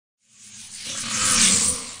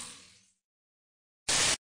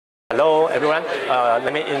everyone.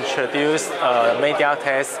 Let me introduce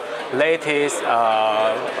Mediatek's latest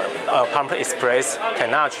Pump Express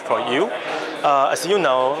technology for you. As you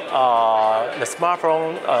know, the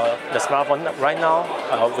smartphone right now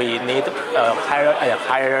we need higher and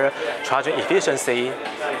higher charging efficiency,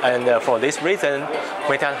 and for this reason,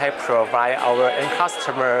 Mediatek provide our end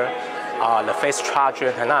customer the fast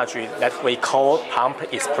charging technology that we call Pump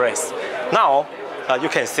Express. Now you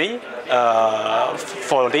can see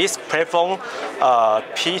for this platform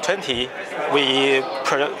P20,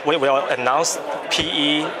 we will announce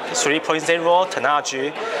PE 3.0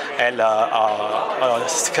 technology and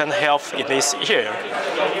second half in this year.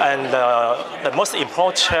 And the most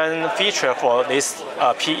important feature for this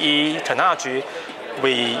PE technology,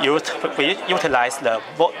 we utilize the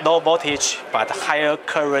low voltage but higher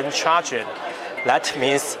current charging. That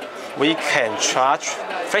means we can charge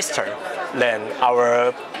faster than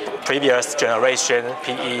our previous generation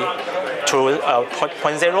PE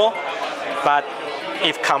 2.0. But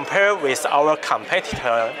if compared with our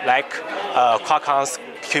competitor like Qualcomm's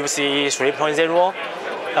QC 3.0,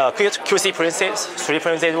 QC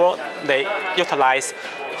 3.0, they utilize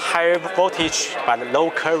higher voltage but low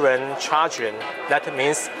current charging. That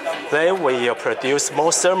means they will produce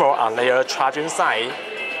more thermal on their charging side,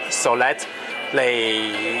 so that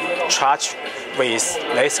they charge with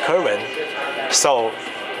less current. So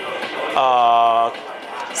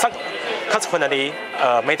consequently,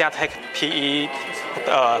 Mediatek PE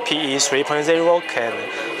 3.0 can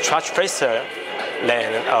charge faster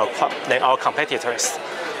than our competitors.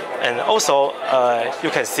 And also, you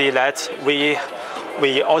can see that we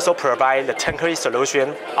also provide the turnkey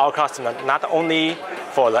solution. Our customer, not only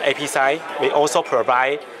for the AP side, we also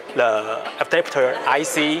provide the adapter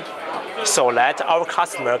IC, so that our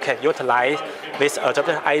customer can utilize this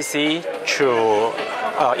adapter IC to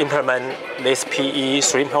implement this PE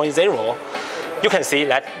 3.0. You can see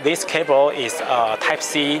that this cable is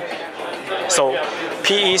Type-C. So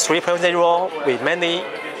PE 3.0, we mainly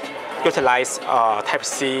utilize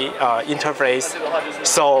Type-C interface.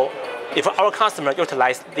 So if our customer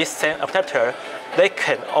utilize this same adapter, they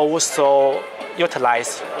can also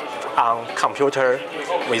utilize on computer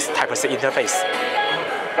with Type-C interface.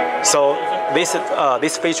 So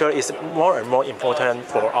this feature is more and more important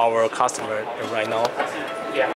for our customer right now.